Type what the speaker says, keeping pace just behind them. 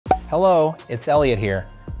Hello, it's Elliot here.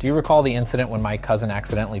 Do you recall the incident when my cousin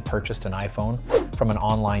accidentally purchased an iPhone from an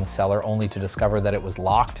online seller only to discover that it was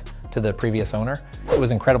locked to the previous owner? It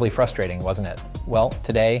was incredibly frustrating, wasn't it? Well,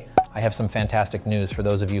 today I have some fantastic news for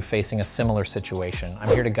those of you facing a similar situation. I'm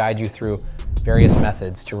here to guide you through various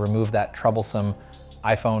methods to remove that troublesome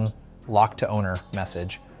iPhone lock to owner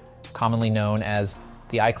message, commonly known as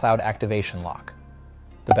the iCloud activation lock.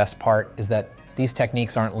 The best part is that these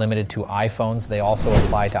techniques aren't limited to iPhones, they also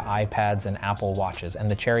apply to iPads and Apple Watches. And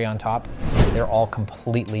the cherry on top, they're all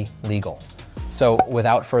completely legal. So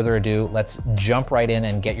without further ado, let's jump right in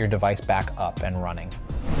and get your device back up and running.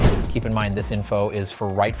 Keep in mind this info is for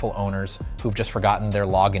rightful owners who've just forgotten their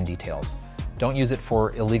login details. Don't use it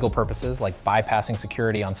for illegal purposes like bypassing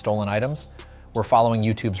security on stolen items. We're following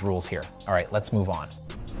YouTube's rules here. All right, let's move on.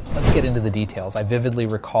 Let's get into the details. I vividly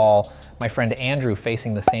recall my friend Andrew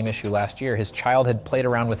facing the same issue last year. His child had played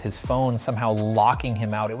around with his phone, somehow locking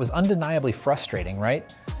him out. It was undeniably frustrating,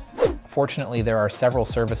 right? Fortunately, there are several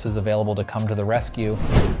services available to come to the rescue.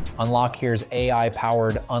 Unlock Here's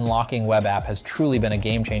AI-powered unlocking web app has truly been a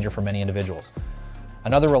game changer for many individuals.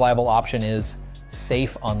 Another reliable option is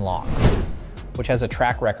Safe Unlocks, which has a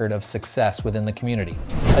track record of success within the community.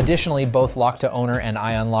 Additionally, both Lock to Owner and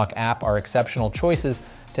iUnlock app are exceptional choices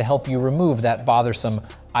to help you remove that bothersome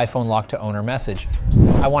iPhone Lock to Owner message.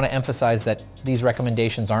 I want to emphasize that these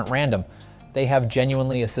recommendations aren't random. They have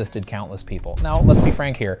genuinely assisted countless people. Now, let's be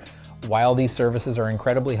frank here. While these services are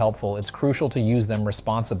incredibly helpful, it's crucial to use them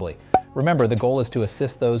responsibly. Remember, the goal is to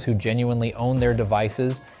assist those who genuinely own their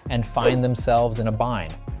devices and find themselves in a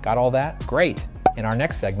bind. Got all that? Great. In our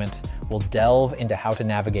next segment, we'll delve into how to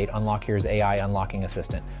navigate Unlock Here's AI unlocking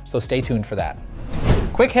assistant. So stay tuned for that.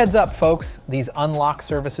 Quick heads up, folks. These unlock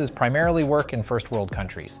services primarily work in first world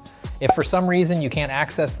countries. If for some reason you can't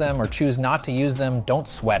access them or choose not to use them, don't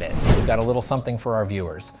sweat it. We've got a little something for our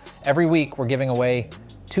viewers. Every week, we're giving away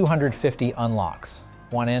 250 unlocks.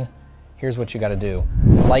 Want in? Here's what you gotta do.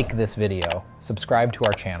 Like this video, subscribe to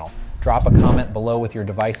our channel, drop a comment below with your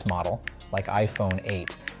device model, like iPhone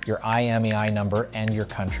 8, your IMEI number, and your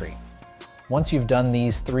country. Once you've done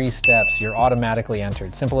these 3 steps, you're automatically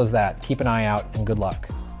entered. Simple as that. Keep an eye out and good luck.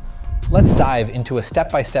 Let's dive into a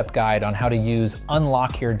step-by-step guide on how to use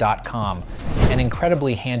unlockhere.com, an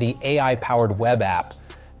incredibly handy AI-powered web app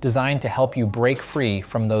designed to help you break free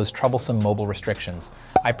from those troublesome mobile restrictions.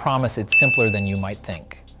 I promise it's simpler than you might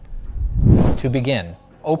think. To begin,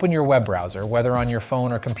 open your web browser, whether on your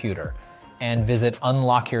phone or computer, and visit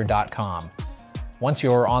unlockhere.com. Once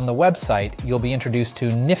you're on the website, you'll be introduced to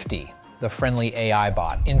Nifty, the friendly AI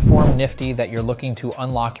bot. Inform Nifty that you're looking to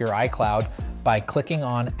unlock your iCloud by clicking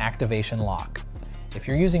on Activation Lock. If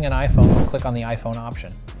you're using an iPhone, click on the iPhone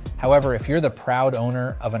option. However, if you're the proud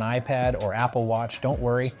owner of an iPad or Apple Watch, don't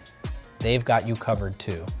worry, they've got you covered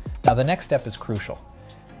too. Now the next step is crucial.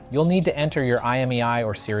 You'll need to enter your IMEI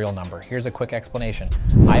or serial number. Here's a quick explanation.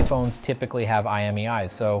 iPhones typically have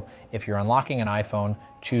IMEIs, so if you're unlocking an iPhone,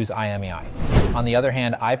 choose IMEI. On the other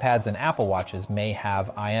hand, iPads and Apple Watches may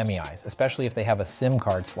have IMEIs, especially if they have a SIM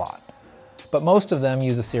card slot. But most of them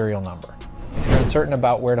use a serial number. If you're uncertain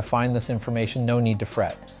about where to find this information, no need to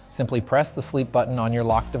fret. Simply press the sleep button on your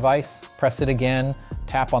locked device, press it again,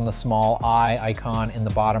 tap on the small I icon in the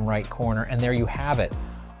bottom right corner, and there you have it.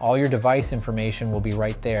 All your device information will be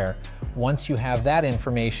right there. Once you have that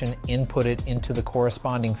information, input it into the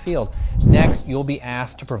corresponding field. Next, you'll be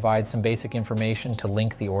asked to provide some basic information to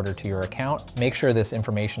link the order to your account. Make sure this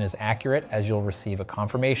information is accurate, as you'll receive a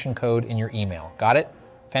confirmation code in your email. Got it?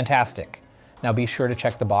 Fantastic. Now be sure to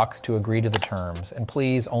check the box to agree to the terms, and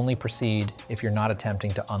please only proceed if you're not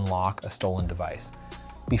attempting to unlock a stolen device.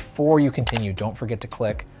 Before you continue, don't forget to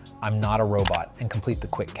click "I'm not a robot" and complete the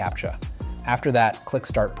quick CAPTCHA. After that, click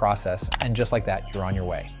Start Process, and just like that, you're on your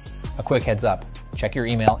way. A quick heads up, check your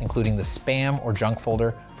email, including the spam or junk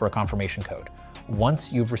folder, for a confirmation code.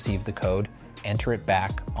 Once you've received the code, enter it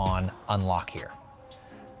back on Unlock Here.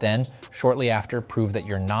 Then, shortly after, prove that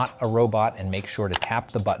you're not a robot and make sure to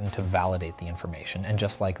tap the button to validate the information. And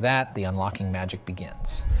just like that, the unlocking magic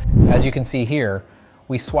begins. As you can see here,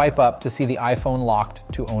 we swipe up to see the iPhone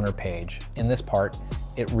locked to owner page. In this part,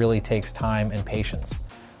 it really takes time and patience.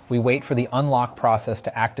 We wait for the unlock process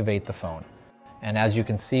to activate the phone. And as you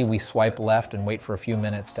can see, we swipe left and wait for a few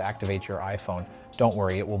minutes to activate your iPhone. Don't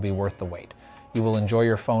worry, it will be worth the wait. You will enjoy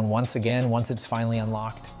your phone once again once it's finally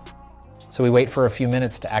unlocked. So we wait for a few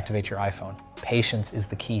minutes to activate your iPhone. Patience is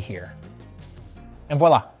the key here. And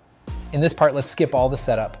voila. In this part, let's skip all the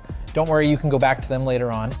setup. Don't worry, you can go back to them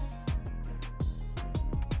later on.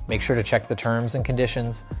 Make sure to check the terms and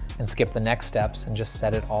conditions and skip the next steps and just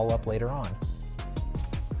set it all up later on.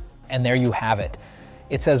 And there you have it.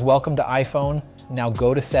 It says, "Welcome to iPhone." Now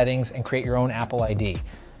go to settings and create your own Apple ID.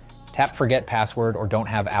 Tap forget password or don't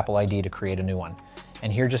have Apple ID to create a new one.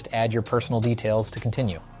 And here just add your personal details to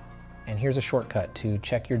continue. And here's a shortcut to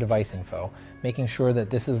check your device info, making sure that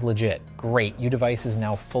this is legit. Great, your device is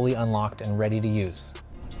now fully unlocked and ready to use.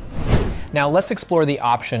 Now let's explore the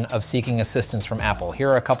option of seeking assistance from Apple. Here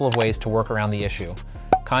are a couple of ways to work around the issue.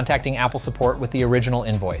 Contacting Apple support with the original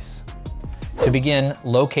invoice. To begin,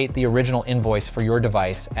 locate the original invoice for your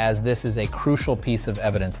device, as this is a crucial piece of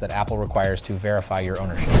evidence that Apple requires to verify your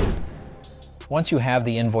ownership. Once you have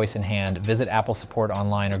the invoice in hand, visit Apple support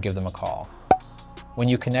online or give them a call. When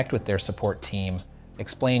you connect with their support team,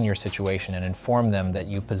 explain your situation and inform them that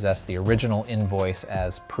you possess the original invoice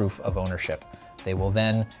as proof of ownership. They will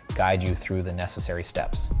then guide you through the necessary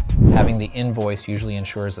steps. Having the invoice usually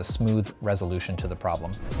ensures a smooth resolution to the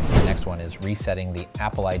problem. The next one is resetting the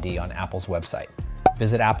Apple ID on Apple's website.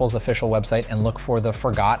 Visit Apple's official website and look for the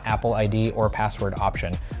Forgot Apple ID or Password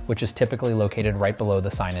option, which is typically located right below the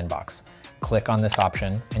sign-in box. Click on this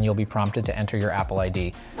option and you'll be prompted to enter your Apple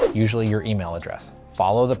ID, usually your email address.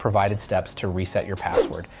 Follow the provided steps to reset your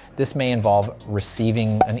password. This may involve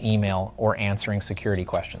receiving an email or answering security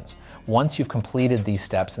questions. Once you've completed these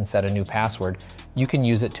steps and set a new password, you can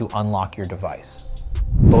use it to unlock your device.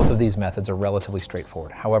 Both of these methods are relatively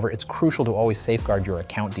straightforward. However, it's crucial to always safeguard your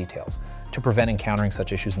account details to prevent encountering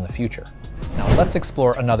such issues in the future. Now let's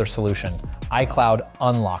explore another solution, iCloud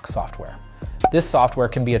Unlock software. This software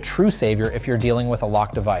can be a true savior if you're dealing with a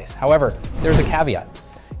locked device. However, there's a caveat.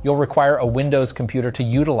 You'll require a Windows computer to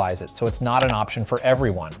utilize it, so it's not an option for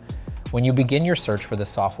everyone. When you begin your search for this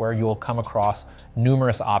software, you will come across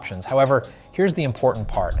numerous options. However, here's the important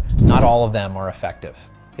part. Not all of them are effective.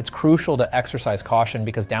 It's crucial to exercise caution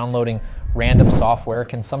because downloading random software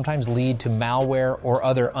can sometimes lead to malware or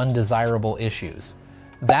other undesirable issues.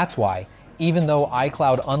 That's why, even though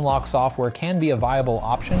iCloud Unlock software can be a viable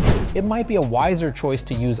option, it might be a wiser choice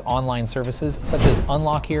to use online services such as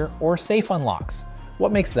Unlock Here or Safe Unlocks.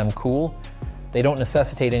 What makes them cool? They don't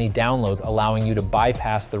necessitate any downloads, allowing you to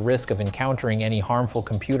bypass the risk of encountering any harmful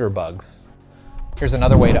computer bugs. Here's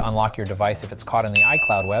another way to unlock your device if it's caught in the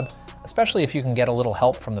iCloud web, especially if you can get a little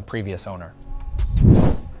help from the previous owner.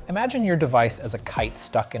 Imagine your device as a kite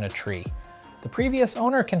stuck in a tree. The previous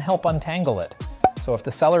owner can help untangle it. So if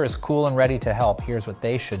the seller is cool and ready to help, here's what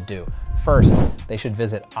they should do. First, they should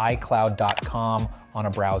visit iCloud.com on a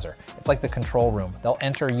browser. It's like the control room. They'll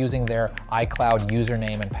enter using their iCloud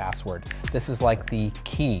username and password. This is like the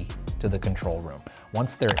key to the control room.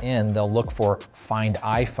 Once they're in, they'll look for Find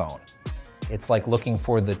iPhone. It's like looking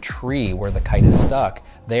for the tree where the kite is stuck.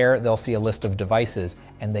 There, they'll see a list of devices,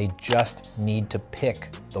 and they just need to pick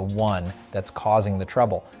the one that's causing the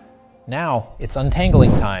trouble. Now, it's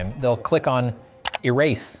untangling time. They'll click on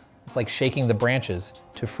Erase. It's like shaking the branches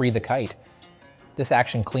to free the kite. This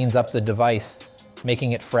action cleans up the device,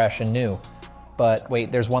 making it fresh and new. But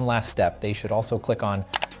wait, there's one last step. They should also click on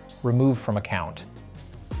Remove from Account.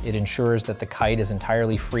 It ensures that the kite is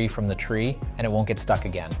entirely free from the tree and it won't get stuck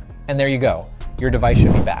again. And there you go. Your device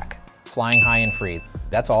should be back, flying high and free.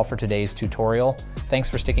 That's all for today's tutorial. Thanks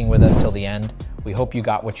for sticking with us till the end. We hope you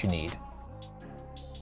got what you need.